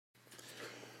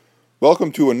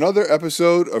Welcome to another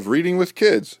episode of Reading with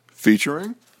Kids,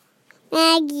 featuring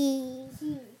Maggie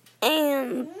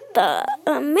and the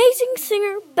amazing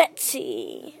singer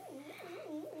Betsy.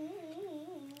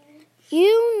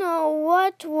 You know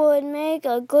what would make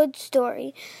a good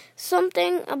story?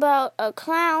 Something about a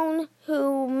clown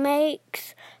who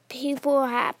makes people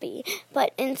happy,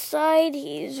 but inside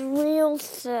he's real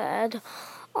sad.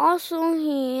 Also,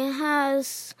 he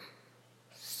has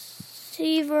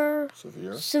severe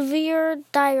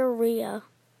diarrhea.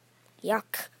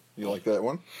 Yuck. You like that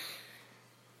one?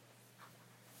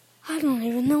 I don't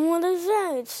even know what is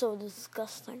that. It's so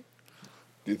disgusting.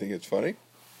 Do you think it's funny?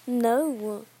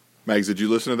 No. Mags, did you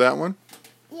listen to that one?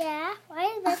 Yeah. Why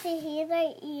is that here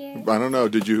right here? I don't know.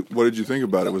 What did you think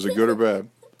about it? Was it good or bad?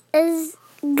 It's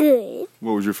good.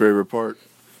 What was your favorite part?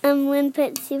 When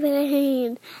Betsy put her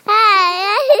hand.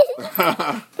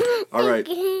 Hi. All right.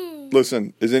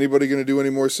 Listen, is anybody going to do any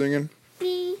more singing?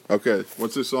 Me. Okay.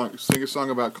 What's this song? Sing a song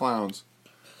about clowns.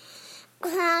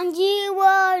 Clowns, you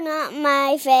are not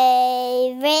my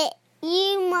favorite.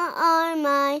 You are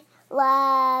my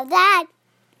love dad.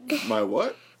 My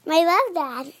what? My love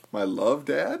dad. My love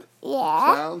dad?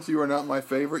 Yeah. Clowns, you are not my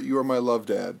favorite. You are my love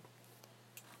dad.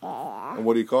 Yeah. And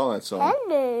what do you call that song?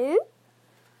 Hello.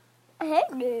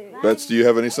 Hello. Bets, do you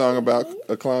have any song about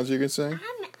clowns you can sing?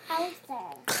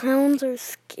 Clowns are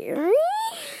scary?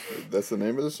 That's the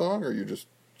name of the song, or are you just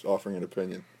offering an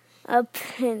opinion?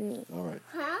 Opinion. All right.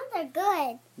 Clowns are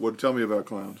good. Tell me about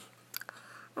clowns.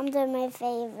 They're my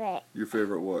favorite. Your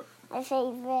favorite what? My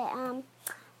favorite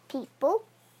people.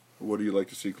 What do you like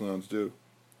to see clowns do?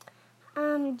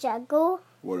 Juggle.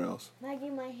 What else?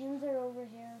 Maggie, my hands are over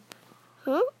here.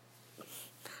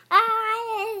 My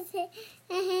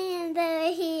hands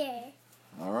over here.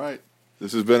 All right.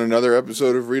 This has been another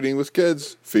episode of Reading with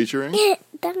Kids, featuring...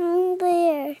 Down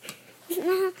there.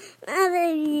 Down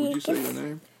there. Would you say your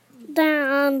name?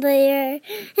 Down there.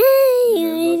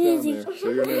 Your name's not down there.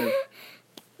 Say your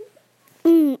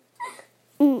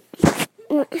name.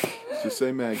 Just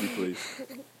say Maggie, please.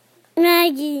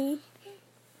 Maggie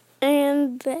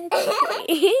and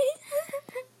Betsy.